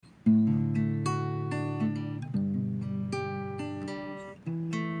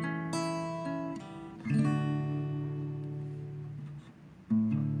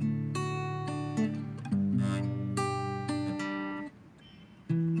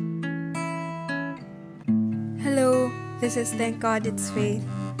This is Thank God It's Faith.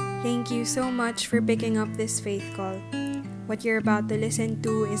 Thank you so much for picking up this faith call. What you're about to listen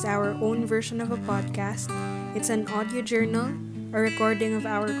to is our own version of a podcast. It's an audio journal, a recording of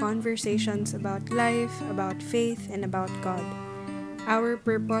our conversations about life, about faith, and about God. Our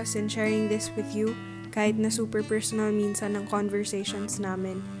purpose in sharing this with you, kahit na super personal minsan ng conversations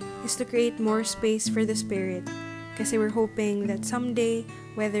namin, is to create more space for the Spirit. Kasi we're hoping that someday,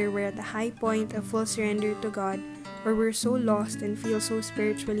 whether we're at a high point of full surrender to God, or we're so lost and feel so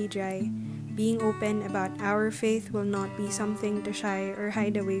spiritually dry, being open about our faith will not be something to shy or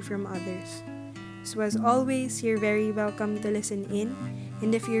hide away from others. So as always, you're very welcome to listen in,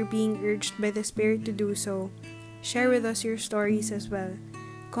 and if you're being urged by the Spirit to do so, share with us your stories as well.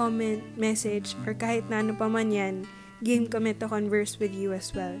 Comment, message, or kahit na ano pa man yan, game kami to converse with you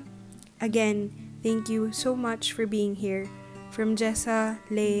as well. Again, thank you so much for being here. From Jessa,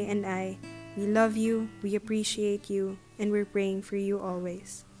 Lay, and I, we love you, we appreciate you, and we're praying for you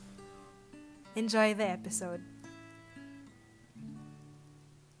always. Enjoy the episode.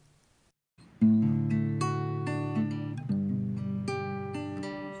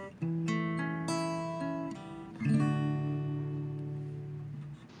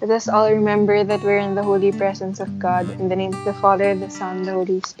 Let us all remember that we're in the holy presence of God. In the name of the Father, the Son, the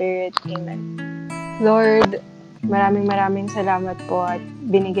Holy Spirit. Amen. Lord, maraming salamat po at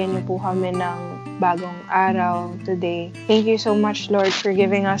binigyan niyo po kami ng bagong araw today. Thank you so much, Lord, for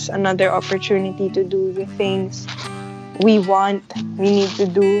giving us another opportunity to do the things we need to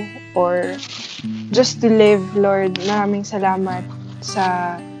do, or just to live, Lord. Maraming salamat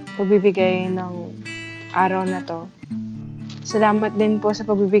sa pagbibigay ng araw na to. Salamat din po sa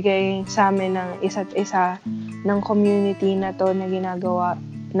pagbibigay sa amin ng isa't isa ng community na to na ginagawa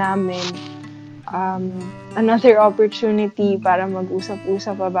namin. Another opportunity para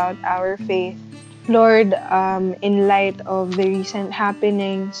mag-usap-usap about our faith. Lord, in light of the recent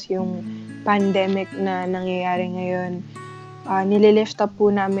happenings, yung pandemic na nangyayari ngayon, nililift up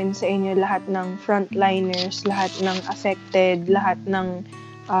po namin sa inyo lahat ng frontliners, lahat ng affected, lahat ng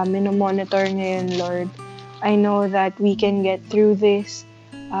minomonitor ngayon, Lord. I know that we can get through this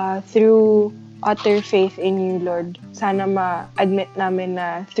through utter faith in you, Lord. Sana ma-admit namin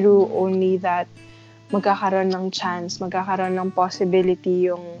na through only that, magkakaroon ng chance, magkakaroon ng possibility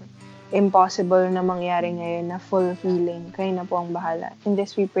yung impossible na mangyari ngayon na fulfilling. Kayo na po ang bahala. In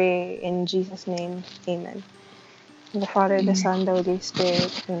this we pray in Jesus' name. Amen. In the Father, the Son, the Holy Spirit.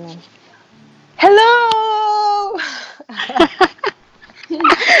 Amen. Hello!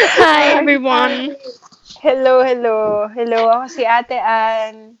 Hi, everyone. Hello. Ako si Ate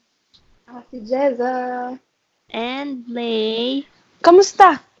Ann. Ako si Jeza. And Lay.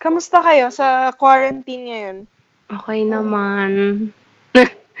 Kamusta? Kamusta kayo sa quarantine ngayon? Okay naman.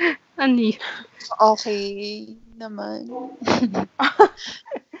 Ano yun? Okay naman.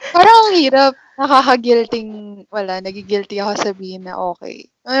 Parang ang hirap. Nakaka-guilting, nagigilty ako sabihin na okay.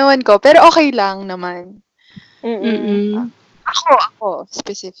 Ewan ko, pero okay lang naman. Ako,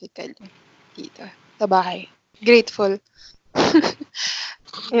 specifically. Dito, sa bahay. Grateful.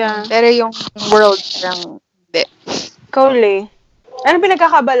 Yeah. Pero yung world lang, hindi. Kauli. Ano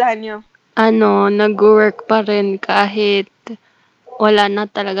pinagkakabalahan nyo? Nag-work pa rin kahit wala na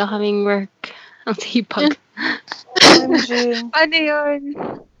talaga kaming work. Ang sipag. OMG. Ano yun?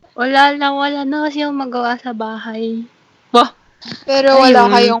 Wala na kasi yung magawa sa bahay. Wah! Pero wala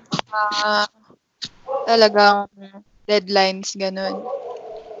Ayun. kayong talagang deadlines, ganun.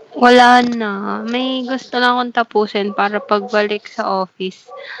 Wala na. May gusto lang akong tapusin para pagbalik sa office.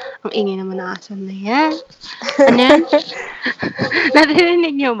 Ang ingay naman ng aso na yan. Ano yan?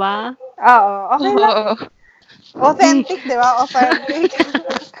 Narinig niyo ba? Oo. Okay lang. Oo. Authentic, di ba? Authentic.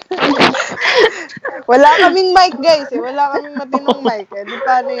 Wala kaming mic, guys. Wala kaming matinong mic. Di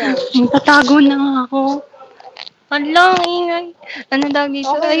paano yan? Tatago na nga ako. Alang, ingay. Ano daw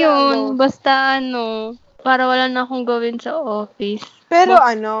dito? Okay lang, Ayun, go. basta para wala na akong gawin sa office. Pero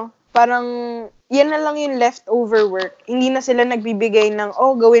parang yan na lang yung leftover work. Hindi na sila nagbibigay ng,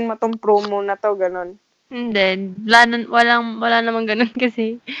 gawin mo tong promo na to, ganon. Hindi. Wala naman ganun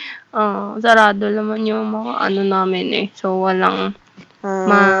kasi sarado naman yung mga namin eh. So, walang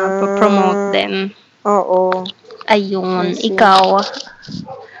ma-promote din. Oo. Ayun, I see. ikaw,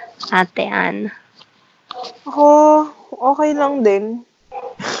 Ate Ann. Ako, okay lang din.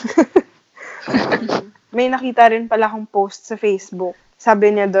 May nakita rin pala akong post sa Facebook.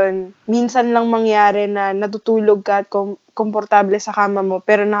 Sabi niya doon, minsan lang mangyari na natutulog ka at komportable sa kama mo,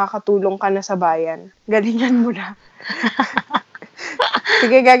 pero nakakatulong ka na sa bayan. Galingan mo na.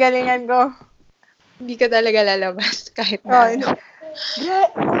 Sige, gagalingan ko. Hindi ka talaga lalabas kahit na.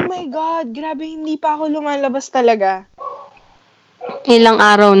 Oh my God, grabe, hindi pa ako lumalabas talaga. Ilang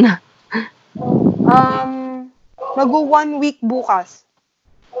araw na. Mag-1 week bukas.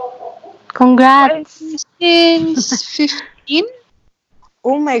 Congrats! Since 15?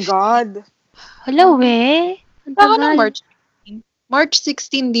 Oh my God. Hello, we. Ang Ako ng tagal. March 16. March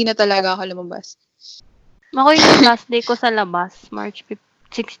 16, di na talaga ako lumabas. Ako yung last day ko sa labas, March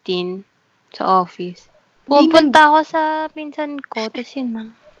 16, sa office. Pupunta ako sa pinsan ko, tapos yun lang.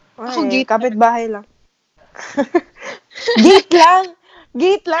 Ako, Ay, gate kapitbahay lang. Gate lang!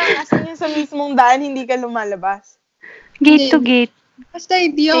 Gate lang! As in yung sa mismong daan, hindi ka lumalabas. Gate to gate. Basta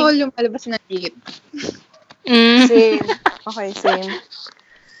hindi ako lumalabas ng gate. Same. Okay, same.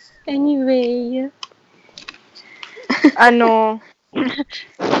 Anyway.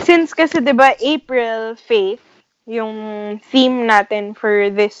 Since kasi 'di ba April faith yung theme natin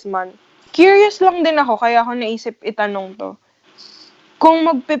for this month. Curious lang din ako kaya ako naisip itanong to. Kung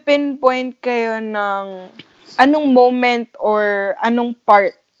magpipinpoint kayo ng anong moment or anong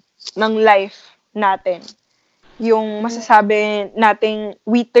part ng life natin yung masasabi nating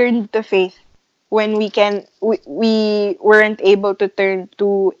we turned to faith when we weren't able to turn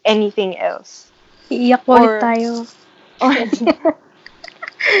to anything else. Iiyak ulit tayo. Or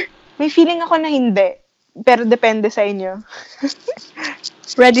may feeling ako na hindi. Pero depende sa inyo.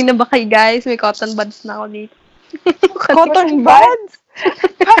 Ready na ba kayo, guys? May cotton buds na ako dito. Cotton buds?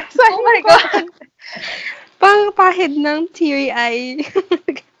 Para saan Oh my yung God. cotton? Pang-pahid ng teary eye.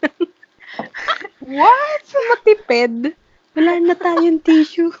 What? Matipid. Wala na tayong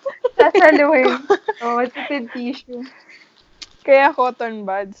tissue. Sasaluhin. Oo, tipid tissue. Kaya cotton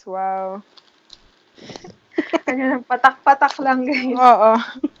buds. Wow. Patak-patak lang, guys. Oo.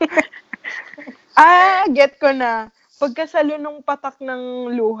 Get ko na. Pagkasalo nung patak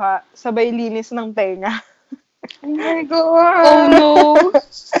ng luha, sabay linis ng tenga. Oh my God. Oh no.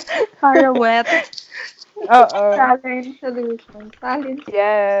 Para wet. Oo. Talent solution. Talent.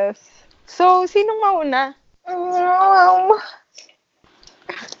 Yes. So, sinong mauna?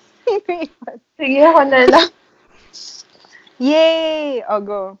 Sige, ako na lang. Yay! O,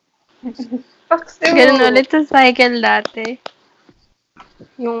 go. Ganun ulit sa cycle dati.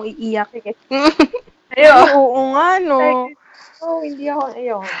 Yung iiyak. Ay, oo nga, no? Hindi ako.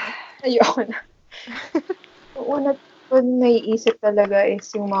 Ayoko na. Yung una ko naiisip talaga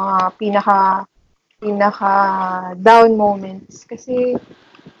is yung mga pinaka down moments. Kasi,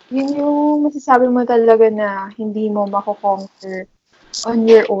 yun yung masasabi mo talaga na hindi mo mako-conquer on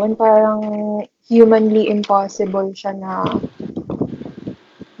your own. Parang humanly impossible siya na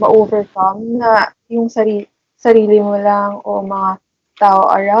ma-overcome, na yung sarili mo lang o mga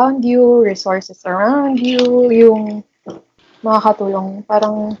tao around you, resources around you, yung mga katulong,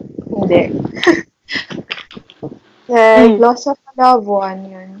 parang hindi. Like, loss of a loved one,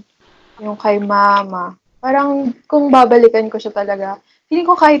 yun. Yung kay mama. Parang, kung babalikan ko siya talaga, feeling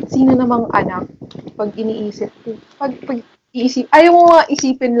ko kahit sino namang anak, pag iniisip, pag ayaw mo nga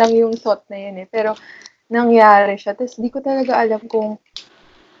isipin lang yung thought na yun eh, pero nangyari siya. Tapos, di ko talaga alam kung,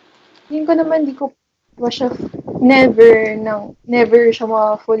 feeling ko naman, di ko pa siya, never siya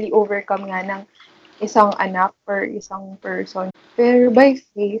ma-fully overcome nga ng isang anak or isang person. Pero by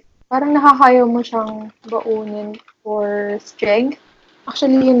faith, parang nakakaya mo siyang baunin for strength.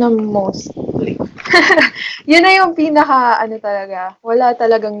 Actually, yun na mostly. Yun na yung pinaka, talaga. Wala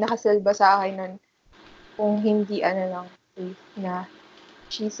talagang nakasalba sa akin nun. Kung hindi, lang, faith na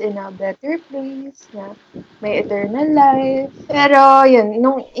she's in a better place, na may eternal life. Pero, yun,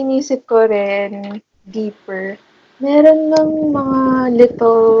 nung inisip ko rin deeper, meron ng mga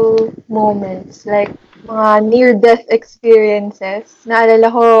little moments, like, mga near-death experiences. Naalala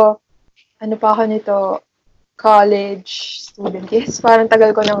ko, pa ako nito, college student. Yes, parang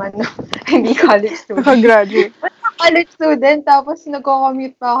tagal ko naman, hindi college student. Nakagraduate. College student, tapos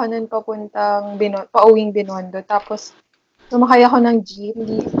nagko-commute pa ako nun papuntang pauwing Binondo. Tapos, sumakay ako ng jeep,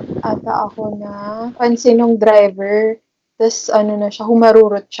 hindi ata ako na pansin ng driver. Tapos, na siya,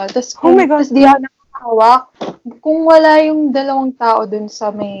 humarurot siya. Tapos, Oh my God. Tapos, di ako nakakawak. Kung wala yung dalawang tao dun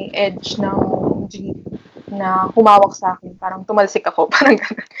sa may edge ng jeep na humawak sa akin, parang tumalsik ako, parang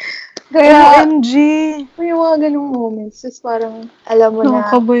gano'n. Kaya, OMG! may mga ganung moments. Tapos parang, alam mo na,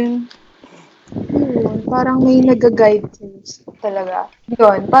 Nakakabayan. yun, parang may nag-guide talaga.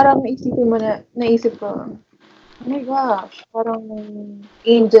 Yun, parang naisip ko, oh my gosh, parang may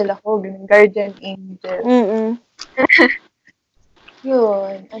angel ako, ganun, guardian angel.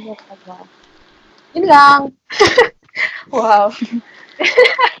 Yun, ano pa ba? Yun lang. Wow.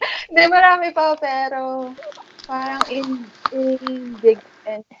 Hindi, marami pa, pero parang in big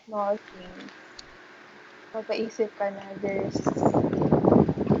and small things, mapaisip ka na there's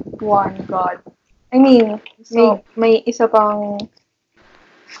one God. I mean, may isa pang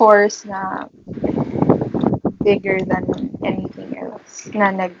force na bigger than anything else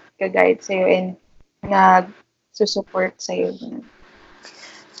na nag-guide sa'yo and nag-susupport sa'yo.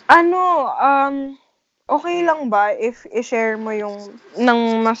 Okay lang ba if i-share mo yung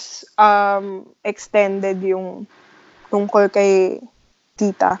ng mas extended yung tungkol kay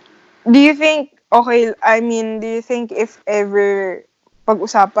tita? Do you think if ever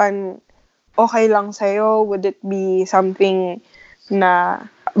pag-usapan, okay lang sa'yo? Would it be something na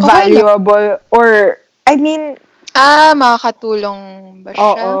valuable? Or, Makakatulong ba siya?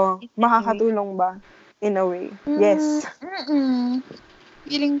 oo, makakatulong ba? In a way. Yes.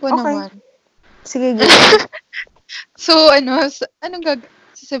 Feeling ko Okay. naman. Sige, go. So, anong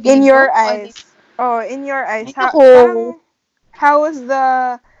sasabihin In your ko? eyes. In your eyes. Ay, ako. How was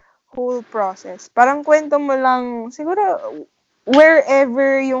the whole process? Parang kwento mo lang, siguro,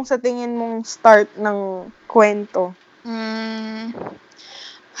 wherever yung sa tingin mong start ng kwento.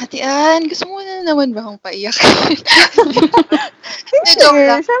 Ate Ann, gusto mo na naman ba akong paiyak? Hindi, joke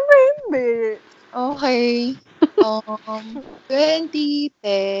lang. syempre hindi. Okay.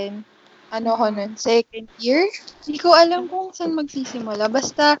 2010, ako nun, second year. Hindi ko alam kung saan magsisimula.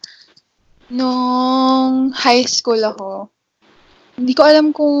 Basta, nung high school ako, hindi ko alam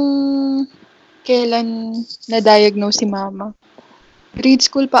kung kailan na-diagnose si mama. Grade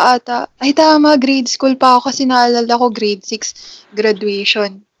school pa ata. Ay, tama, grade school pa ako kasi naalala ko grade 6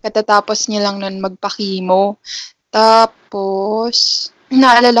 graduation. Katatapos niya lang nun magpa-chemo. Tapos,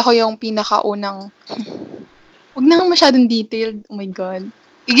 naalala ko yung pinakaunang, huwag na masyadong detailed. Oh my God.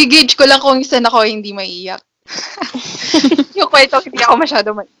 I-gauge ko lang kung saan ako hindi maiiyak. Yung kwento, hindi ako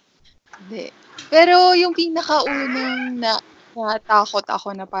masyado Hindi. Pero yung pinakaunang natakot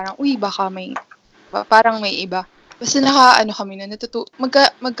ako na parang, baka parang may iba. Basta kami na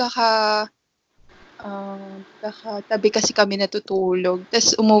magkakatabi kasi kami natutulog.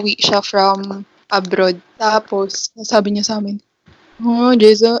 Tapos umuwi siya from abroad. Tapos, sabi niya sa amin,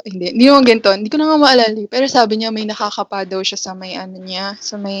 Jesus, hindi naman ganito. Hindi ko na nga maalala. Pero sabi niya may nakakapa daw siya sa may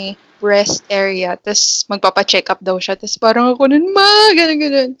sa may breast area. Tapos magpapa-check up daw siya. Tapos parang ako nun,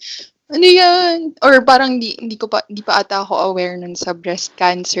 ganun. Ano yan? Or parang hindi pa ata ako aware nun sa breast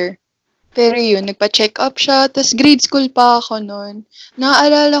cancer. Pero yun, nagpa-check up siya. Tapos grade school pa ako nun.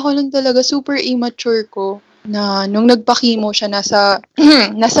 Naaalala ko nun talaga, super immature ko. Na nung nagpa-chemo siya, nasa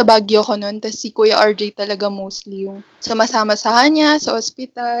Baguio ko nun. Tapos si Kuya RJ talaga mostly yung sumasama sa kanya, sa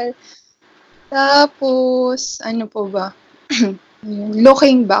ospital. Tapos, ano po ba?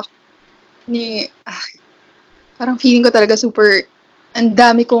 Looking back, parang feeling ko talaga super, ang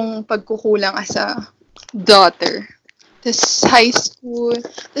dami kong pagkukulang as a daughter. Tapos high school,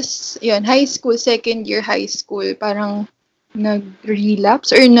 second year high school, parang nag-relapse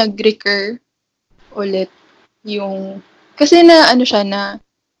or nag-recur ulit yung, kasi na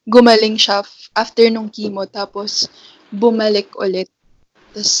gumaling siya after nung chemo, tapos bumalik ulit.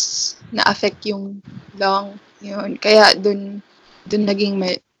 Tapos na-affect yung lung, yun. Kaya dun naging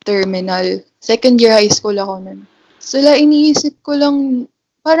terminal. Second year high school ako nun. So, iniisip ko lang,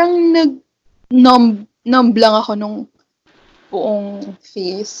 parang numb lang ako nung buong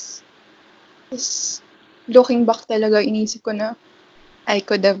face. Tapos, looking back talaga, inisip ko na I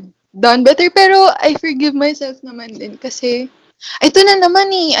could have done better. Pero, I forgive myself naman din kasi, ito na naman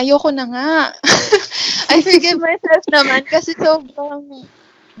ayoko na nga. I forgive myself naman kasi sobrang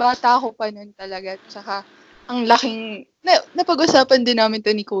bata ako pa nun talaga. Tsaka, ang laking, napag-usapan din namin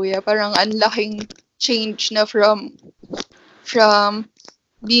to ni Kuya, parang ang laking change na from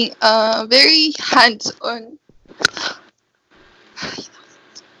being very hands-on.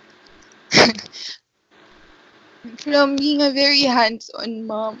 From being a very hands-on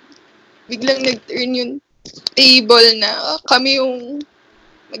mom, biglang nag-turn yung table na kami yung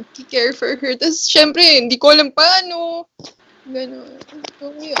mag-care for her. Tapos, syempre, hindi ko alam paano. Ganun.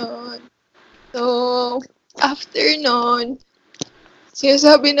 So, yun. So, after nun,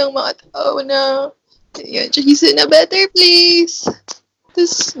 sinasabi ng mga tao na, she's in a better place.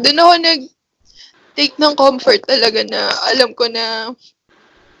 Tapos, doon ako nag-take ng comfort talaga na alam ko na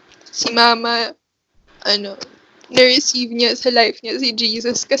si Mama, na-receive niya sa life niya si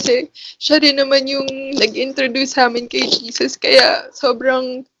Jesus kasi siya rin naman yung nag-introduce sa amin kay Jesus. Kaya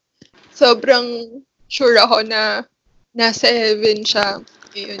sobrang sure ako na nasa heaven siya.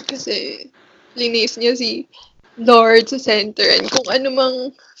 Ayun, kasi linis niya si Lord sa center. And kung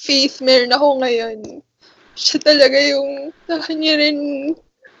anumang faith meron ako ngayon, siya talaga yung sa kanya rin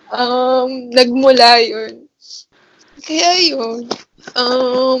nagmula yun. Kaya yun.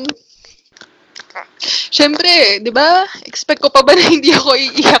 Siyempre, di ba? Expect ko pa ba na hindi ako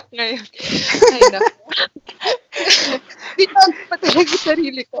iiyak ngayon? Ay, naku. talaga yung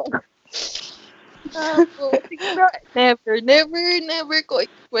sarili ko. Tapos, siguro, never ko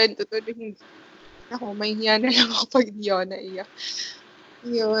ikwento to. Hindi. Ako, may hiya na lang ako pag di ako naiyak.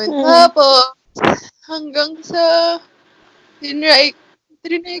 Yun. Tapos, hanggang sa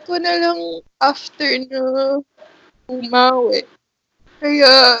trinay ko na lang after na umawi.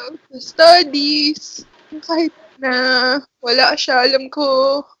 Kaya, sa studies, kahit na wala siya, alam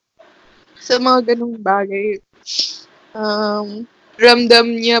ko sa mga ganung bagay, ramdam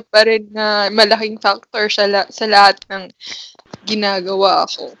niya pa rin na malaking factor siya sa lahat ng ginagawa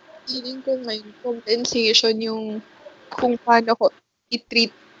ko. Feeling ko ngayon, compensation yung kung paano ko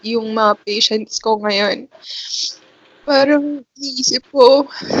i-treat yung mga patients ko ngayon. Parang iisip ko,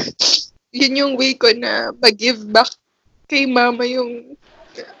 yun yung way ko na mag-give back kay mama yung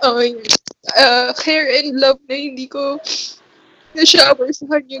care and love na hindi ko na-shower sa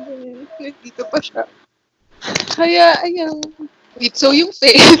kanya nung nandito pa siya. Kaya, ayun. Wait, so yung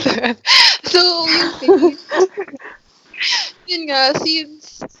faith. Yun nga,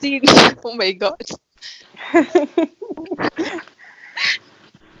 since, oh my God.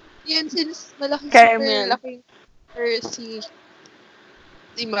 Yun, since malaking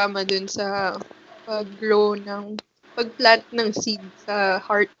si mama dun sa pag-plant ng seed sa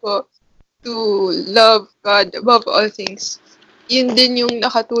heart ko to love God above all things. Yun din yung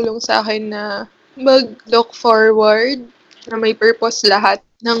nakatulong sa akin na mag-look forward na may purpose lahat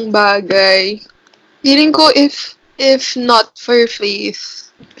ng bagay. Feeling ko if not for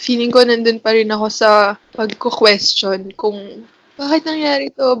faith, feeling ko nandun pa rin ako sa pagko-question kung bakit nangyari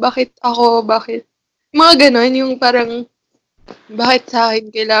to, bakit ako, bakit mga ganon, yung parang bakit sa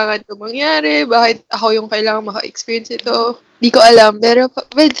akin kailangan ito mangyari, bakit ako yung kailangan maka-experience ito. Di ko alam, pero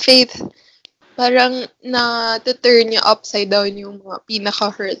with faith, parang na-turn niya upside down yung mga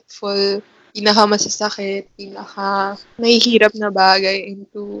pinaka-hurtful, pinaka-masasakit, pinaka-mahihirap na bagay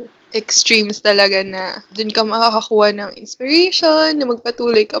into extremes talaga na dun ka makakakuha ng inspiration, na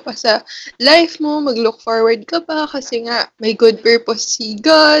magpatuloy ka pa sa life mo, mag-look forward ka pa kasi nga may good purpose si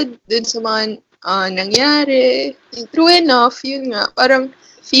God dun sa mga nangyari. And true enough, yun nga, parang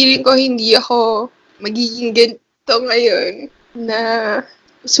feeling ko hindi ako magiging ganito ngayon na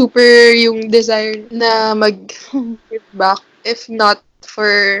super yung desire na mag-give back if not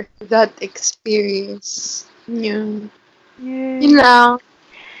for that experience. Yun. Yun lang.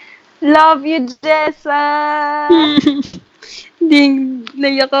 Love you, Jessa! Hindi,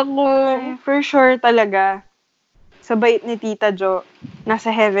 naiyak ako. For sure talaga. Sa bait ni Tita Jo, nasa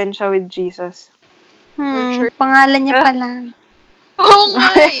heaven siya with Jesus. Sure. Pangalan niya pa lang. Oh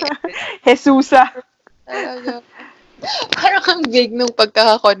my! Jesusa. Talaga. Parang ang big nung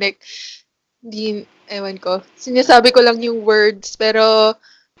pagkaka-connect. Hindi, ewan ko. Sinasabi ko lang yung words, pero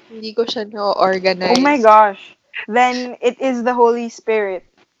hindi ko siya na-organize. Oh my gosh. Then, it is the Holy Spirit.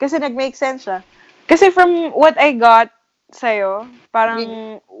 Kasi nag-make sense siya. Kasi from what I got sa'yo,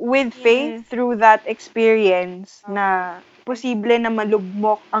 parang with faith through that experience na posible na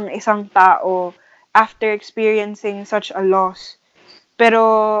malugmok ang isang tao after experiencing such a loss.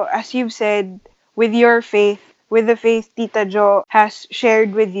 Pero as you've said, with your faith, with the faith Tita Jo has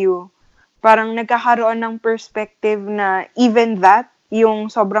shared with you, parang nagkakaroon ng perspective na even that,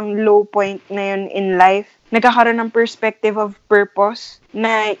 yung sobrang low point na yun in life, nagkakaroon ng perspective of purpose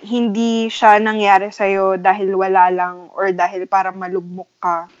na hindi siya nangyari sa'yo dahil wala lang or dahil para malugmok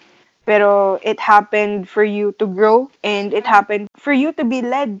ka. Pero it happened for you to grow and it happened for you to be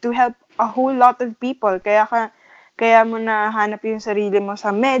led to help a whole lot of people. Kaya mo nahanap yung sarili mo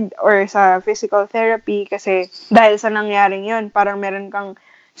sa med or sa physical therapy kasi dahil sa nangyaring yun, parang meron kang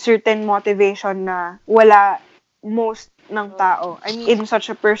certain motivation na wala most ng tao. I mean, in such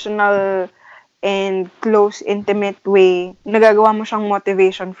a personal and close, intimate way, nagagawa mo siyang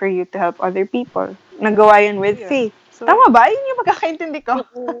motivation for you to help other people. Nagawa yun with faith. So, tama ba? Yun yung pagkakaintindi ko.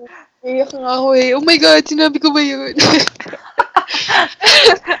 Iyak nga ako eh. Oh my God, sinabi ko ba yun?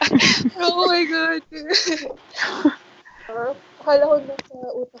 Oh my God. Akala ko nasa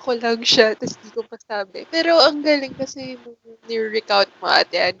utak ko lang siya, tapos di ko masabi. Pero ang galing kasi nung ni-recount mo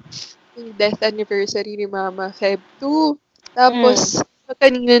ate, yung death anniversary ni Mama, Feb 2. Tapos,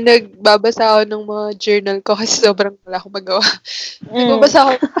 kanina nagbabasa ako ng mga journal ko kasi sobrang wala akong magawa. Nagbabasa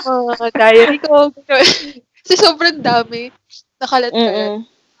ako ng mga diary ko. Kasi sobrang dami. Nakalat ko yan.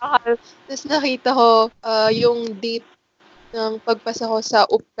 Tapos nakita ko yung date ng pagpasa ko sa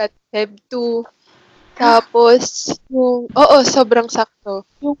UPAT Feb 2. Tapos, sobrang sakto.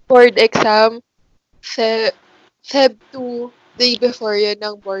 Yung board exam, Feb 2, day before yun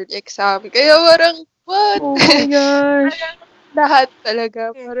ng board exam. Kaya parang, what? Oh my gosh. Lahat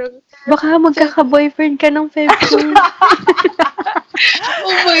talaga. Parang, baka magkaka-boyfriend ka ng Feb 2.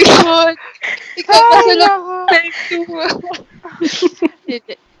 Oh my God! Ikaw pa Ay, sa nako. Feb 2.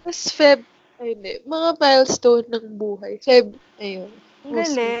 Hindi. Tapos Feb, ay hindi. Mga milestone ng buhay. Feb, ayun. Ang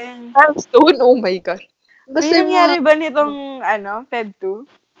Mostly. galing. Milestone? Oh my God. May Basta yung mga, nangyari ba nitong, Feb 2?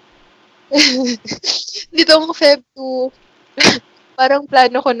 dito ang Feb 2, parang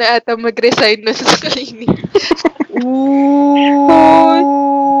plano ko na ata mag-resign na sa clinic. Ooh!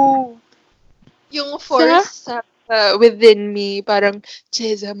 Yung force within me, parang,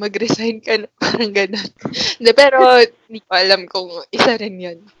 Cheza, mag-resign ka na. Parang ganun. Hindi, pero hindi ko alam kung isa rin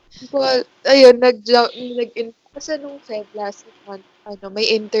yun. Well, ayun, kasi nung Feb last month,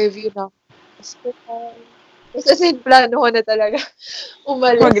 may interview na ako sa hospital. Kasi plano ko na talaga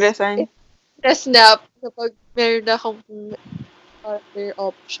umalis. Mag-resign. Na-snap kapag meron na akong other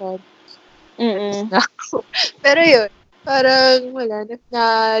option. Mm-mm. Na ako. Pero yun, parang wala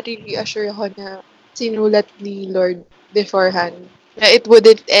na-reassure ako na sinulat ni Lord beforehand na it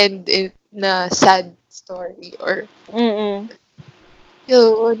wouldn't end in a sad story or Mm-mm.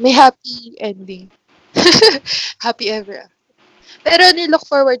 yun, may happy ending. Happy ever after. Pero nilook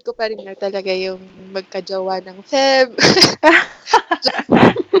forward ko pa rin na talaga yung magkajowa ng Feb.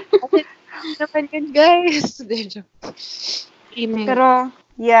 Kasi naman yun, guys. Pero,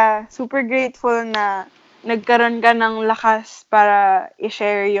 yeah, super grateful na nagkaroon ka ng lakas para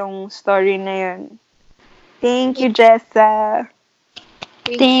i-share yung story na yun. Thank you, Jessa.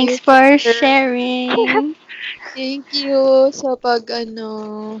 Thanks you. for sharing. Thank you sa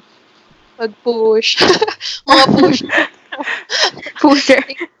pag-push. Mga push. Pusher.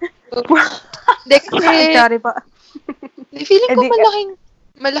 Hindi, kasi, Sorry po. feeling ko Edi-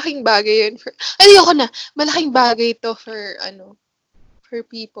 malaking bagay yun ayoko na, malaking bagay to for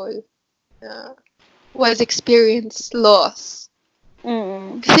people na who has experienced loss.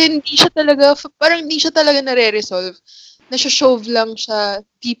 Mm-mm. Kasi parang hindi siya talaga nare-resolve. Nasa-shove lang siya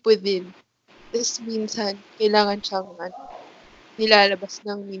deep within. Tapos minsan, kailangan siyang nilalabas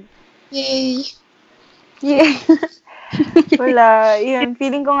ng yay! Yeah. Wala. Yun,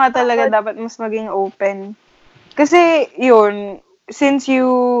 feeling ko nga talaga dapat mas maging open. Kasi, yun, since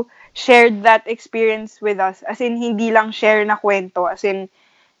you shared that experience with us, as in, hindi lang share na kwento, as in,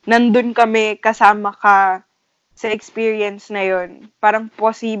 nandun kami kasama ka sa experience na yun. Parang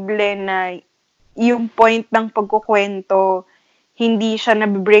posible na yung point ng pagkukwento, hindi siya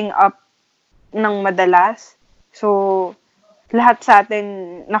na-bring up ng madalas. So, lahat sa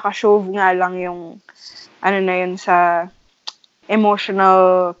atin, nakashove nga lang yung, na yun sa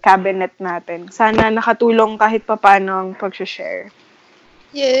emotional cabinet natin. Sana nakatulong kahit papano ang pag-share.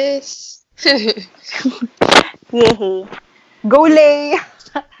 Yes! Yehey! Go, Lay!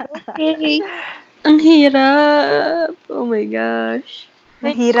 Okay. Ang hirap. Oh my gosh.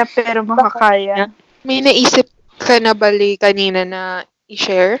 Mahirap pero makakaya. May naisip ka na bali kanina na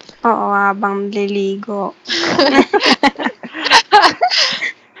i-share? Oo, habang liligo.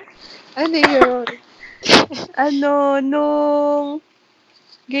 Ano yun? Nung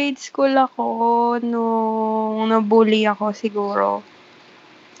grade school ako, nung nabully ako siguro.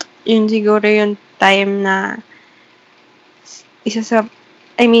 Yun siguro yung time na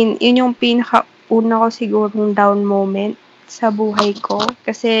yun yung pinakauna ko sigurong down moment sa buhay ko.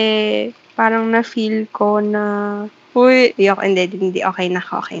 Kasi parang na-feel ko na, hindi, okay na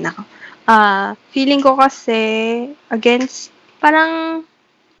ako. Feeling ko kasi, parang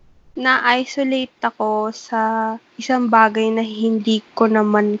na-isolate ako sa isang bagay na hindi ko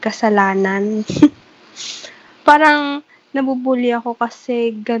naman kasalanan. Parang nabubully ako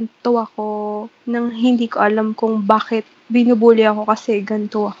kasi ganito ako nang hindi ko alam kung bakit binubully ako kasi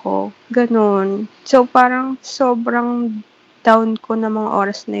ganito ako. Ganon. So, parang sobrang down ko na mga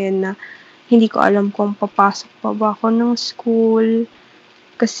oras na yun na hindi ko alam kung papasok pa ba ako ng school.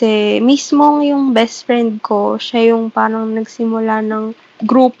 Kasi mismo yung best friend ko, siya yung parang nagsimula ng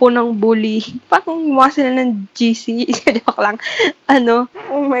grupo ng bully. Parang gumawa sila ng GC. Joke lang.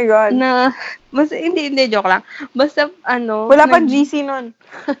 Oh my God. Basta, hindi, joke lang. Basta, Wala pang GC nun.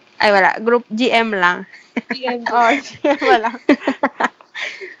 Ay, wala. Group GM lang. Oh, wala.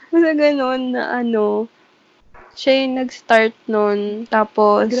 Basta ganun na siya yung nag-start nun.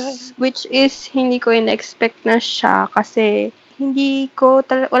 Tapos, which is, hindi ko in-expect na siya kasi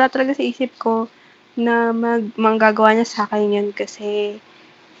wala talaga sa isip ko na manggagawa niya sa akin yun kasi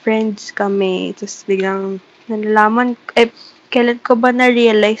friends kami. Tapos biglang nalalaman, kailan ko ba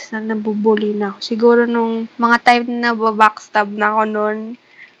na-realize na nabubully na ako? Siguro nung mga time na backstab na ako nun.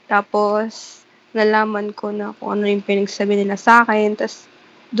 Tapos, nalaman ko na kung ano yung pinagsabi nila sa akin. Tapos,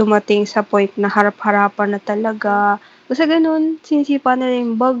 dumating sa point na harap-harapan na talaga. Basta ganun, sinisipa nila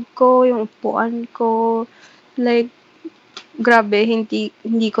yung bag ko, yung upuan ko. Like, grabe,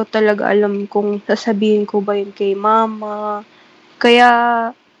 hindi ko talaga alam kung sasabihin ko ba yun kay mama. Kaya,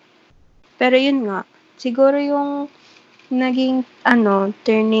 pero yun nga, siguro yung naging,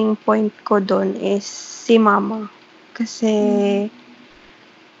 turning point ko doon is si mama. Kasi,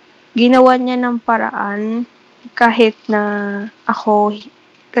 ginawa niya ng paraan kahit na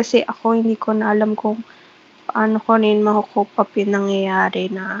kasi ako hindi ko na alam kung paano ko rin makukup up yung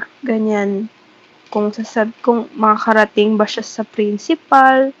nangyayari na ganyan. Kung makakarating ba siya sa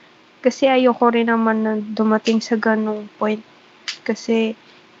principal. Kasi ayoko rin naman na dumating sa ganong point. Kasi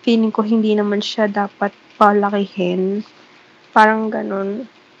feeling ko hindi naman siya dapat palakihin. Parang ganon.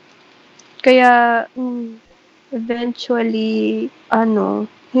 Kaya, eventually,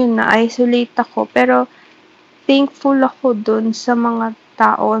 yun na-isolate ako. Pero, thankful ako dun sa mga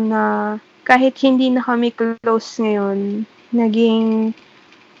tao na kahit hindi na kami close ngayon, naging,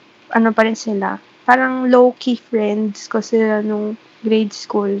 pa rin sila. Parang low-key friends ko sila nung grade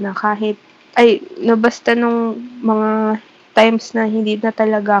school na basta nung mga times na hindi na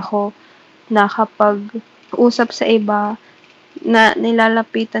talaga ako nakapag-usap sa iba, na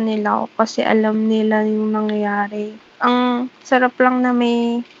nilalapitan nila ako kasi alam nila yung nangyayari. Ang sarap lang na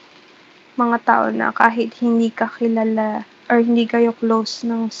may mga tao na kahit hindi ka kilala or hindi kayo close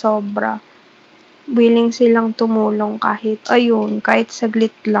ng sobra, willing silang tumulong kahit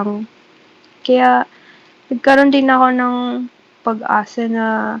saglit lang. Kaya, nagkaroon din ako ng pag-asa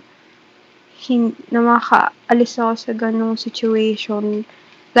na makaalis ako sa ganung situation,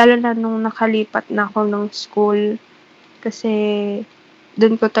 lalo na nung nakalipat na ako ng school. Kasi,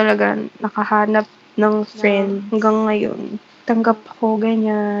 doon ko talaga nakahanap ng friend hanggang ngayon. Tanggap ako,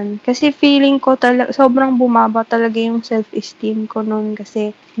 ganyan. Kasi feeling ko talaga, sobrang bumaba talaga yung self-esteem ko noon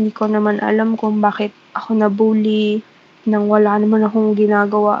kasi hindi ko naman alam kung bakit ako nabully nang wala naman akong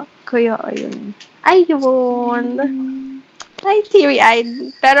ginagawa. Kaya, ayun. Ay,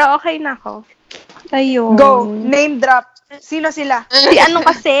 teary-eyed. Pero okay na ako. Ayun. Go! Name drop! Sino sila? Si ano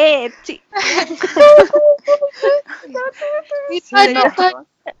kasi?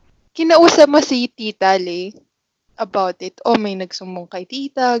 Kinausap mo si Tita Lay about it? O may nagsumbong kay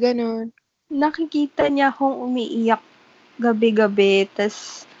tita, ganun? Nakikita niya akong umiiyak gabi-gabi,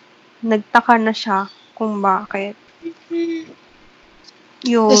 tas nagtaka na siya kung bakit.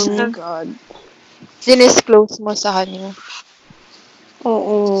 Yun. Oh God. Dinisclose mo sa kanya.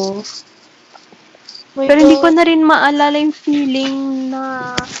 Oo. My Pero hindi ko God. na rin maalala yung feeling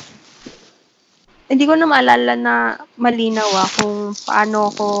na hindi ko na maalala na malinaw kung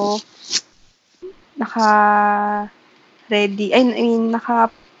paano ako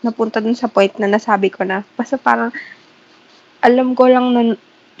napunta dun sa point na nasabi ko na. Basta parang alam ko lang na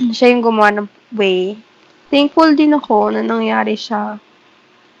siya yung gumawa ng way. Thankful din ako na nangyari siya.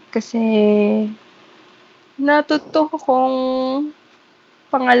 Kasi natuto kong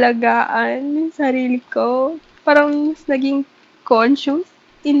pangalagaan yung sarili ko. Parang mas naging conscious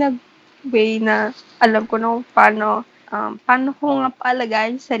in a way na alam ko na kung paano ko nga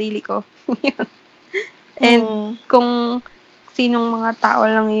paalagaan yung sarili ko. And kung sinong mga tao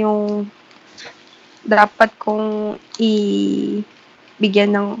lang yung dapat kong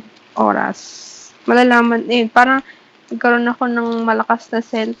ibigyan ng oras. Malalaman, parang nagkaroon ako ng malakas na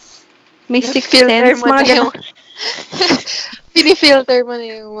sense. May sixth sense, mga ganun. Pinifilter mo na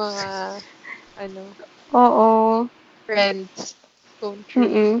yung mga, Oo. friends. Don't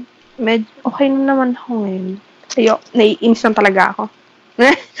true. Okay na naman ako ngayon. Naiinis lang talaga ako.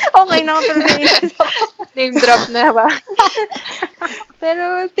 Okay na ako, pero naiinis ako. Name drop na ba?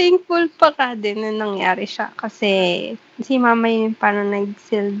 Pero thankful pa ka din na nangyari siya. Kasi si mama yung parang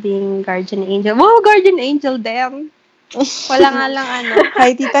nagsilbing guardian angel. Wow, guardian angel din. Wala nga lang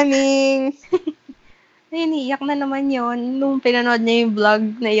Hi, Tita Ning! Naiiyak na naman yon. Nung pinanood niya yung vlog,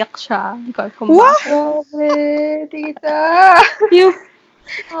 naiyak siya. What? Grabe, tita. Yung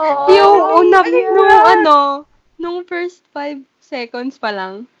nung first 5 seconds pa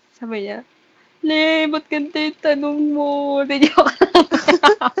lang, sabi niya, ba't ganito yung tanong mo? Joke lang.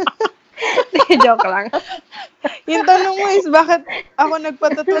 Joke lang. Yung tanong mo is, bakit ako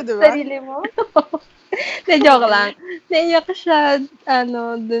nagpatuto, di ba? Sarili mo? Joke lang. Naiyak siya,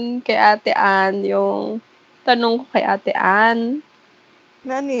 dun kay Ate Ann, yung tanong ko kay Ate Ann.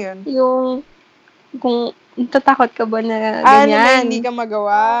 Ano yun? Yung, kung tatakot ka ba na Na ganyan? hindi ka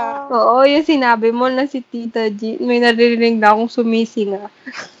magawa. Oo, yung sinabi mo na si Tita G, may naririnig na akong sumisinga.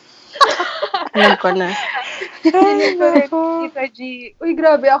 Alam ko na. Ay, nako. Tita G. Uy,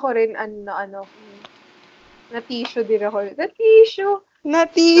 grabe ako rin, na-tissue din ako.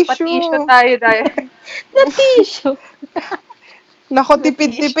 Na-tissue tayo dahil. Na-tissue. Nako,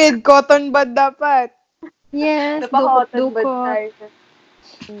 tipid-tipid. Cotton bud dapat. Yes, Napaka-hotted bad dukot-dukot. tayo.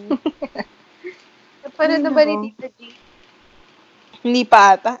 Napanood na ba ni Nako. Tita G? Hindi pa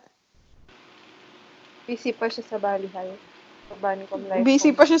ata. Busy pa siya sa Balihay. Sa Banicom Life.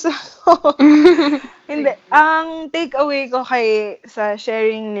 Busy pa siya sa... Hindi. Ang takeaway ko sa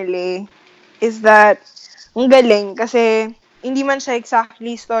sharing ni Lay is that ang galing kasi hindi man siya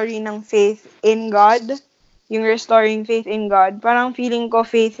exactly story ng faith in God, yung restoring faith in God. Parang feeling ko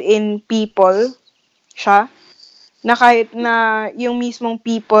faith in people siya. Na kahit na yung mismong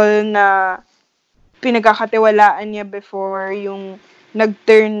people na pinagkakatiwalaan niya before, yung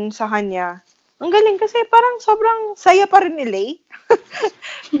nag-turn sa kanya. Ang galing kasi parang sobrang saya pa rin ni Lay.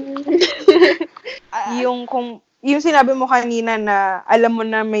 Yung sinabi mo kanina na alam mo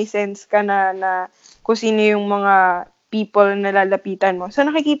na may sense ka na kung sino yung mga people na lalapitan mo. So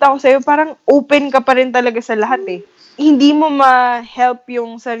nakikita ko sa'yo, parang open ka pa rin talaga sa lahat eh. Hindi mo ma-help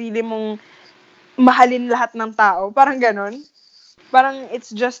yung sarili mong mahalin lahat ng tao. Parang ganon. Parang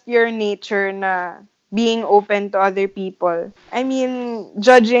it's just your nature na being open to other people. I mean,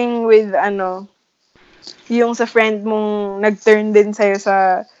 judging with yung sa friend mong nag-turn din sa'yo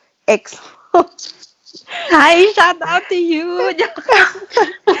sa ex. Hi, shout out to you!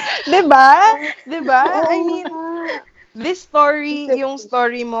 Diba? I mean, this story, yung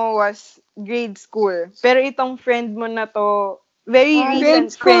story mo was grade school. Pero itong friend mo na to, very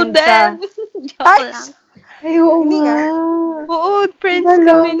recent friend siya. Joke lang. Ay, oo Hindi nga. Oo, friends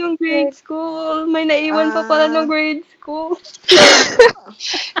Wala. kami nung grade school. May naiwan pa pala nung grade school.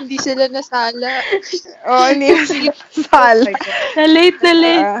 Hindi sila nasala. Hindi na sila sala. Na-late.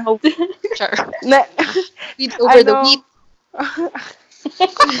 Char. Na, Weed over the Ano? wheat.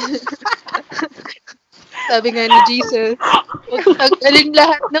 Sabi nga ni Jesus, tanggalin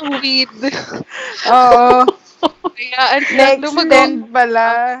lahat ng weed. Oo. Kayaan silang Na-extend pala.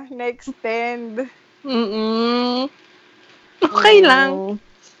 Na-extend. Okay lang.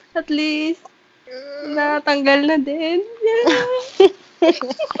 At least, natanggal na din.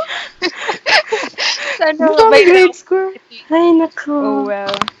 Sana Ano may grade school? Ay, nako. Oh,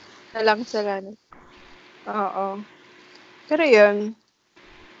 well. na lang sila. Oo. Pero yun,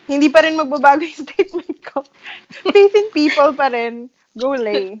 hindi pa rin magbabago yung statement ko. Faith in people pa rin. Go,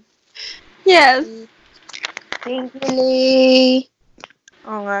 Lay. Yes. Thank you, Lay.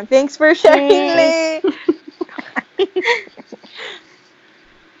 Oo nga. Thanks for sharing, Lay.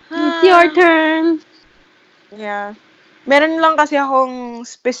 It's your turn. Yeah. Meron lang kasi akong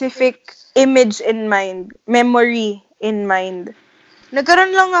specific image in mind, memory in mind.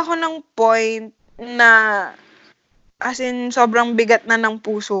 Nagkaroon lang ako ng point na as in sobrang bigat na ng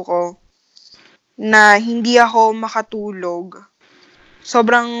puso ko na hindi ako makatulog.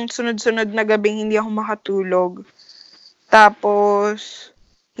 Sobrang sunod-sunod na gabing hindi ako makatulog. Tapos,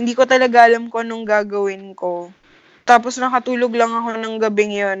 hindi ko talaga alam kung anong gagawin ko. Tapos nakatulog lang ako ng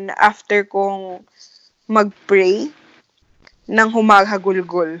gabing yon after kong mag-pray ng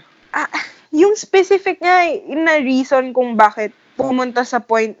humahagulgol. Yung specific nga na reason kung bakit pumunta sa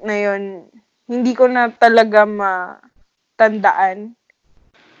point na yon, hindi ko na talaga matandaan.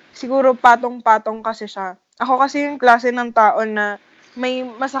 Siguro patong-patong kasi siya. Ako kasi yung klase ng tao na may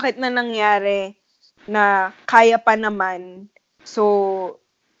masakit na nangyari na kaya pa naman. So,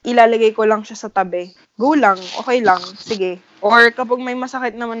 ilalagay ko lang siya sa tabi. Go lang, okay lang, sige. Or kapag may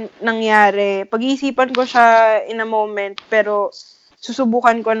masakit naman nangyari, pag-iisipan ko siya in a moment, pero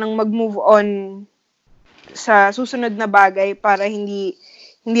susubukan ko nang mag-move on sa susunod na bagay para hindi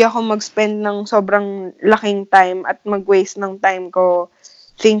ako mag-spend ng sobrang laking time at mag-waste ng time ko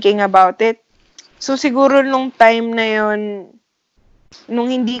thinking about it. So, siguro nung time na yon, nung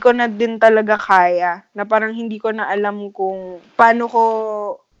hindi ko na din talaga kaya, na parang hindi ko na alam kung paano ko,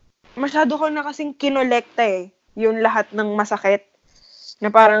 masyado ko na kasing kinolekta yung lahat ng masakit.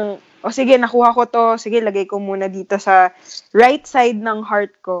 Na parang, sige, nakuha ko to, sige, lagay ko muna dito sa right side ng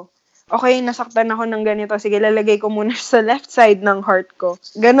heart ko. Okay, nasaktan ako ng ganito, sige, lalagay ko muna sa left side ng heart ko.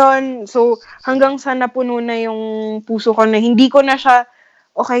 Ganon. So, hanggang sa napuno na yung puso ko na hindi ko na siya,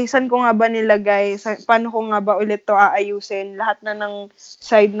 okay, saan ko nga ba nilagay? Paano ko nga ba ulit to aayusin? Lahat na ng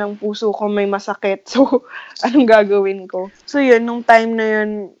side ng puso ko may masakit. So, anong gagawin ko? So, yun, nung time na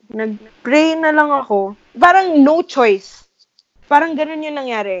yun, nag-pray na lang ako. Parang no choice. Parang ganun yung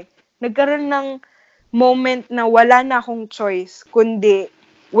nangyari. Nagkaroon ng moment na wala na akong choice, kundi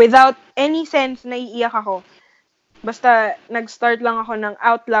without any sense, naiiyak ako. Basta, nag-start lang ako ng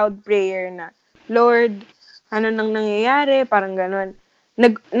out loud prayer na, Lord, ano nang nangyayari? Parang ganun.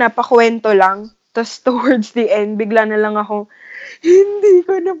 Napakwento lang. Tapos towards the end, bigla na lang ako, hindi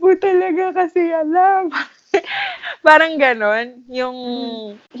ko na po talaga kasi alam. Parang ganon. Yung,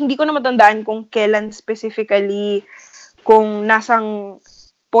 hindi ko na matandaan kung kailan specifically, kung nasang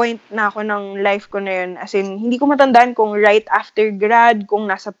point na ako ng life ko na yun. As in, hindi ko matandaan kung right after grad,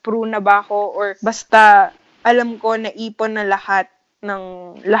 kung nasa pro na ba ako, or basta alam ko na ipon na lahat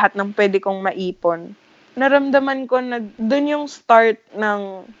ng pwede kong maipon. Naramdaman ko na dun yung start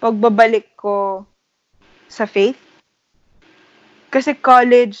ng pagbabalik ko sa faith. Kasi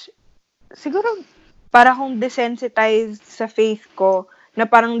college, siguro para akong desensitized sa faith ko, na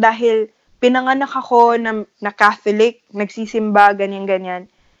parang dahil pinanganak ako na Catholic, nagsisimba, ganyan-ganyan,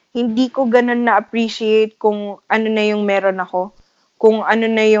 hindi ko ganun na-appreciate kung ano na yung meron ako, kung ano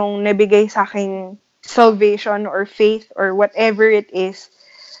na yung nabigay sa akin salvation or faith or whatever it is.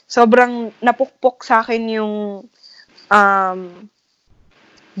 Sobrang napukpok sa akin yung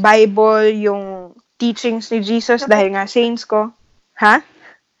Bible, yung teachings ni Jesus dahil nga saints ko. Ha?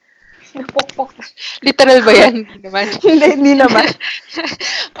 Napukpok. Literal ba yan? Hindi naman. Hindi naman.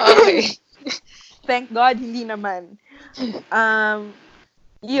 Okay. Thank God, hindi naman.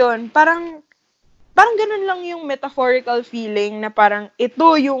 Yun, parang ganun lang yung metaphorical feeling na parang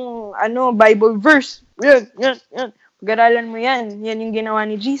ito yung Bible verse. Yan. Pag-aralan mo yan. Yan yung ginawa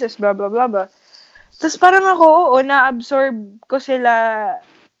ni Jesus, blah, blah, blah, blah. Tapos parang ako, na-absorb ko sila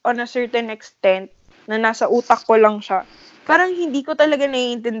on a certain extent na nasa utak ko lang siya. Parang hindi ko talaga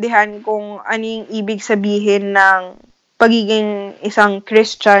naiintindihan kung ano yung ibig sabihin ng pagiging isang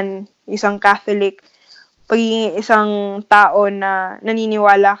Christian, isang Catholic, pagiging isang tao na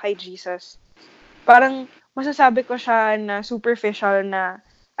naniniwala kay Jesus. Parang masasabi ko siya na superficial na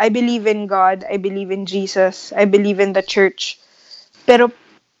I believe in God, I believe in Jesus, I believe in the church. Pero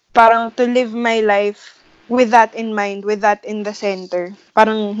parang to live my life with that in mind, with that in the center,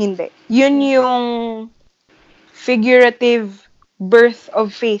 parang hindi. Yun yung figurative birth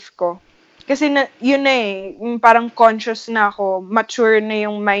of faith ko. Kasi yun na yung parang conscious na ako, mature na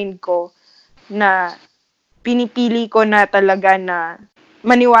yung mind ko, na pinipili ko na talaga na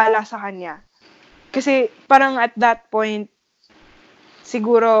maniwala sa kanya. Kasi parang at that point,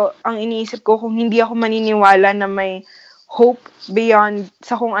 siguro ang iniisip ko kung hindi ako maniniwala na may hope beyond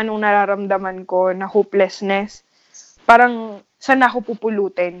sa kung anong nararamdaman ko na hopelessness, parang saan ako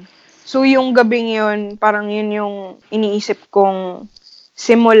pupulutin? So yung gabing yun, parang yun yung iniisip kong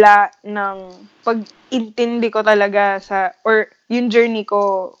simula ng pag-intindi ko talaga or yung journey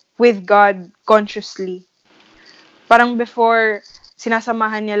ko with God consciously. Parang before,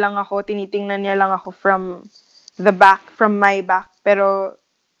 sinasamahan niya lang ako, tinitingnan niya lang ako from my back. Pero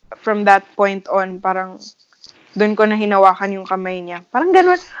from that point on, parang doon ko na hinawakan yung kamay niya. Parang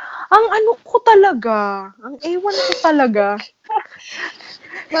ganun. Ang ewan ko talaga.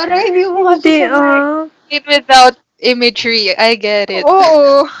 Parang hindi mo kasi It without imagery, I get it.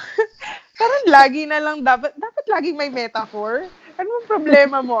 Oo. Parang lagi na lang dapat laging may metaphor. Ano ang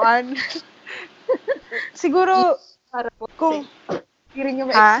problema mo, Ann? Siguro, kung hindi rin niya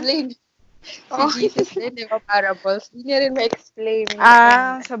ma-explain. Si Jesus din, di ba, parables. Hindi niya rin ma-explain.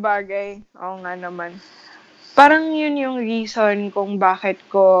 sa bagay. Oo nga naman. Parang yun yung reason kung bakit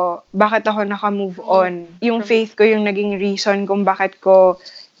ako naka-move on. Yung faith ko yung naging reason kung bakit ko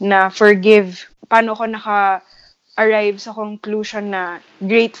na-forgive. Paano ko naka-arrive sa conclusion na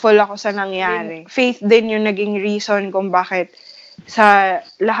grateful ako sa nangyari. Faith din yung naging reason kung bakit sa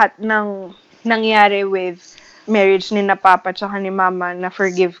lahat ng nangyari with marriage ni na Papa tsaka ni Mama,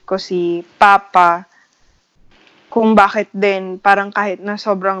 na-forgive ko si Papa. Kung bakit din, parang kahit na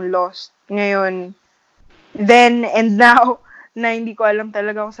sobrang lost. Ngayon, then and now, na hindi ko alam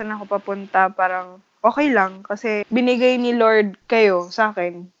talaga kung saan ako papunta, parang okay lang. Kasi binigay ni Lord kayo sa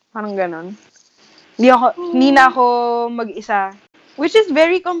akin. Parang ganon. Hindi na ako mag-isa. Which is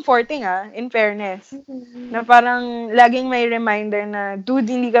very comforting, in fairness. Na parang laging may reminder na,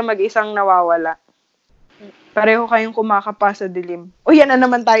 dude, hindi ka mag-isang nawawala. Pareho kayong kumakapa sa dilim. O, yan na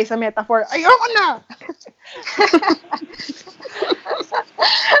naman tayo sa metaphor. Ayoko na!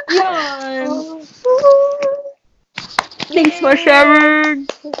 Yan. Thanks for sharing.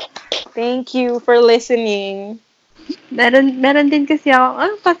 Thank you for listening. Meron din kasi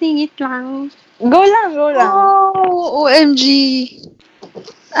ako, pasingit lang. Go lang. Oh, OMG.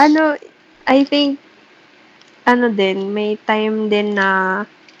 I think, may time din na,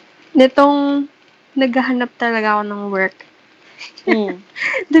 nitong, naghahanap talaga ako ng work.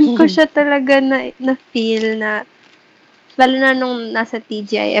 Doon ko siya talaga na-feel na, lalo na nung nasa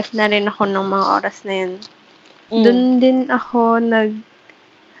TGIF na rin ako ng mga oras na yun. Doon din ako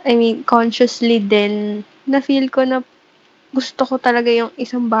consciously din, na-feel ko na gusto ko talaga yung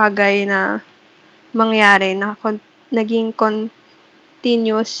isang bagay na mangyari, na naging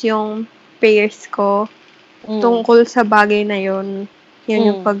continuous yung prayers ko tungkol sa bagay na yun. Yun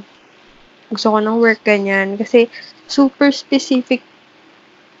yung pag gusto ko ng work, ganyan. Kasi super specific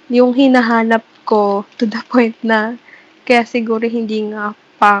yung hinahanap ko to the point na kaya siguro hindi nga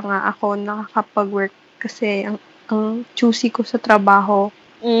pa nga ako nakakapag-work kasi ang choosy ko sa trabaho.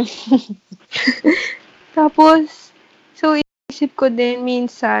 Tapos, so isip ko din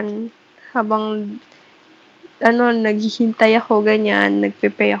minsan habang naghihintay ako ganyan,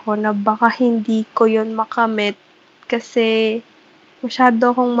 nagpe-pray ako na baka hindi ko yun makamit kasi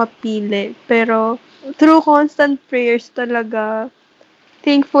masyado akong mapili. Pero through constant prayers talaga,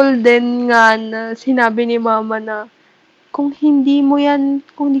 thankful din nga na sinabi ni mama na kung hindi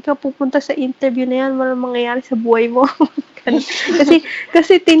ka pupunta sa interview na yan, walang mangyayari sa buhay mo.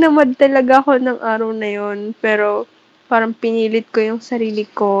 kasi tinamad talaga ako ng araw na yon. Pero parang pinilit ko yung sarili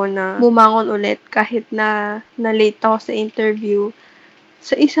ko na bumangon ulit kahit na late ako sa interview.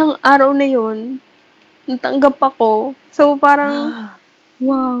 Sa isang araw na yon, natanggap ako. So parang,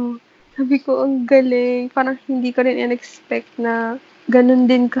 wow, sabi ko, ang galing. Parang hindi ko rin in-expect na ganun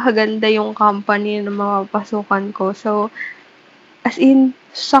din kaganda yung company na mapapasukan ko. So, as in,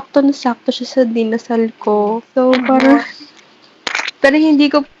 sakto na sakto siya sa dinasal ko. So, parang, pero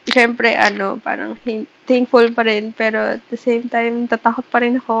hindi ko, syempre, parang thankful pa rin. Pero at the same time, tatakot pa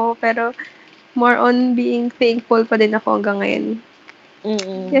rin ako. Pero more on being thankful pa din ako hanggang ngayon.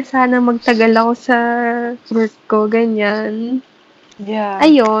 Kaya sana magtagal ako sa work ko, ganyan. Yeah.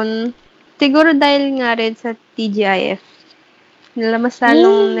 Ayun. Siguro dahil nga rin sa TGIF, mas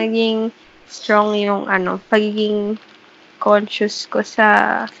lalong naging strong yung pagiging conscious ko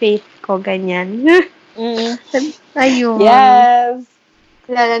sa faith ko, ganyan. Ayun. Yes.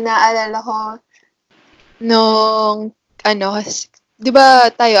 Naalala ko, nung, di ba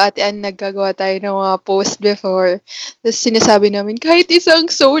tayo, Ate Ann, naggagawa tayo ng mga post before. Tapos sinasabi namin, kahit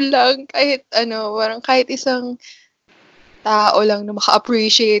isang soul lang, kahit isang tao lang na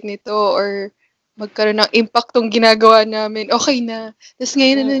maka-appreciate nito or magkaroon ng impact tong ginagawa namin, okay na. Tapos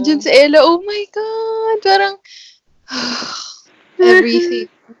ngayon na nandiyan si Ella, oh my God! Parang,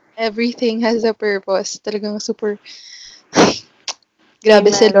 everything has a purpose. Talagang super, grabe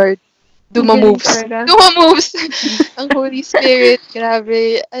si Lord. Dumamoves. Ang Holy Spirit,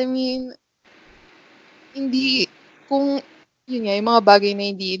 grabe. I mean, yun nga, yung mga bagay na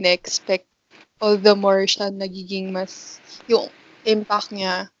hindi na-expect, all the more siya nagiging mas, yung impact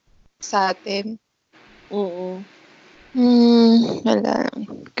niya sa atin. Wala.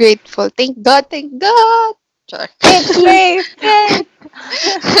 Grateful. Thank God! Char. It's faith!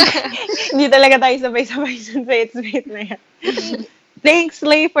 Hindi talaga tayo sabay-sabay sa faith na yan. Thanks,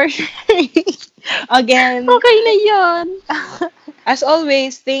 Lay, for sharing. Again. Okay na yun. As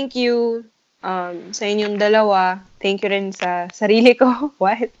always, thank you sa inyong dalawa. Thank you rin sa sarili ko.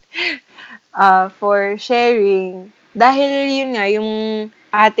 What? For sharing. Dahil yun nga, yung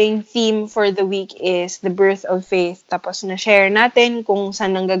ating theme for the week is the birth of faith. Tapos na-share natin kung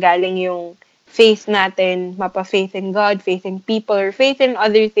saan nanggagaling yung faith natin, mapa-faith in God, faith in people, or faith in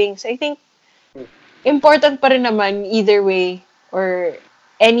other things. I think important pa rin naman either way or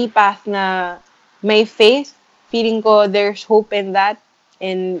any path na may faith. Feeling ko there's hope in that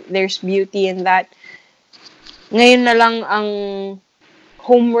and there's beauty in that. Ngayon na lang ang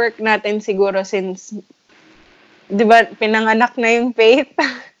homework natin siguro since, di ba, pinanganak na yung faith.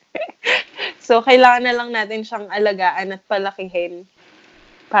 So, kailangan na lang natin siyang alagaan at palakihin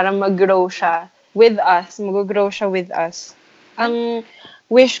para mag-grow siya with us. Mag-grow siya with us. Ang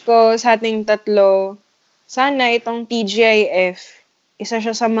wish ko sa ating tatlo, sana itong TGIF, isa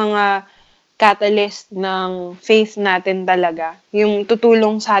siya sa mga catalyst ng faith natin talaga. Yung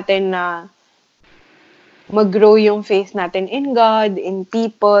tutulong sa atin na mag-grow yung faith natin in God, in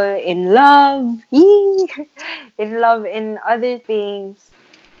people, in love. In love, in other things.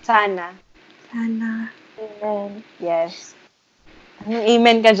 Sana. Sana. Amen. Yes. Anong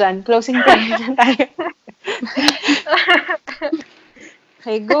amen ka dyan? Closing prayer dyan tayo.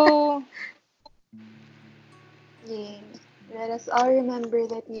 Okay, go. Yeah. Let us all remember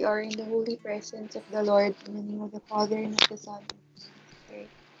that we are in the holy presence of the Lord in the name of the Father and of the Son and of the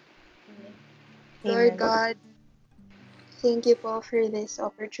Spirit. Amen. Lord God, thank you po for this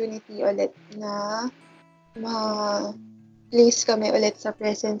opportunity ulit na ma-place kami ulit sa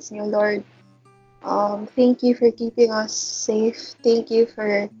presence niyo, Lord. Thank you for keeping us safe. Thank you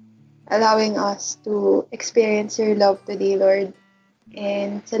for allowing us to experience your love today, Lord.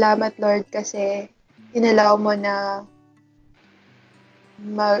 And salamat, Lord, kasi inallow mo na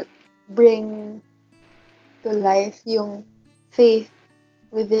mag-bring to life yung faith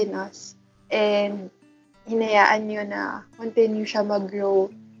within us. And hinayaan nyo na continue siya mag-grow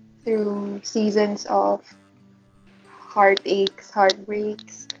through seasons of heartaches,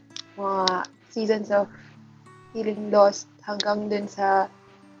 heartbreaks, mga seasons of feeling lost hanggang dun sa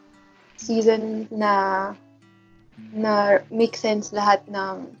season na make sense lahat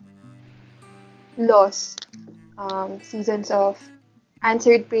ng loss. Seasons of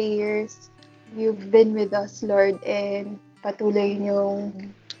answered prayers. You've been with us, Lord, and patuloy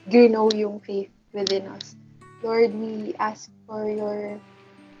niyong grow yung faith within us. Lord, we ask for your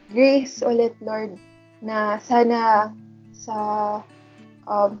grace ulit, Lord, na sana sa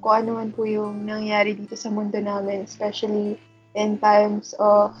kung ano man po yung nangyari dito sa mundo namin, especially in times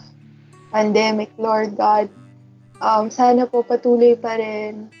of pandemic, Lord God, sana po patuloy pa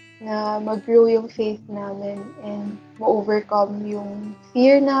rin na mag-grow yung faith namin and ma-overcome yung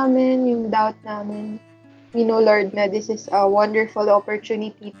fear namin, yung doubt namin. We know, Lord, na this is a wonderful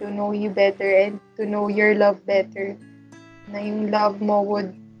opportunity to know you better and to know your love better. Na yung love mo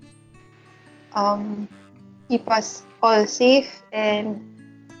would keep us all safe and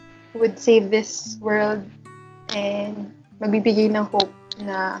would save this world and magbibigay ng hope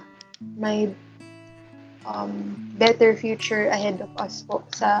na may better future ahead of us po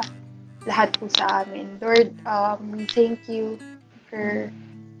sa lahat po sa amin. Lord, we thank you for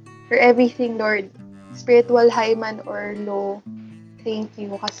everything, Lord. Spiritual high man or low, thank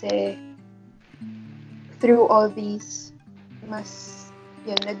you kasi through all these, mas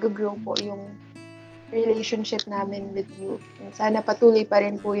nag-grow po yung relationship namin with you. And sana patuloy pa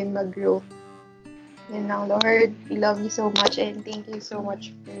rin po yun mag-grow. Yun lang, Lord. We love you so much and thank you so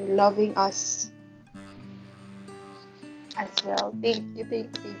much for loving us as well. Thank you.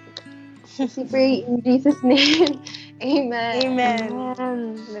 We pray in Jesus' name. Amen. Amen.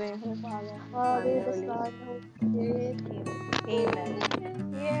 Amen. In the name of the Father, Father, the Son, Son, Holy Spirit. Amen.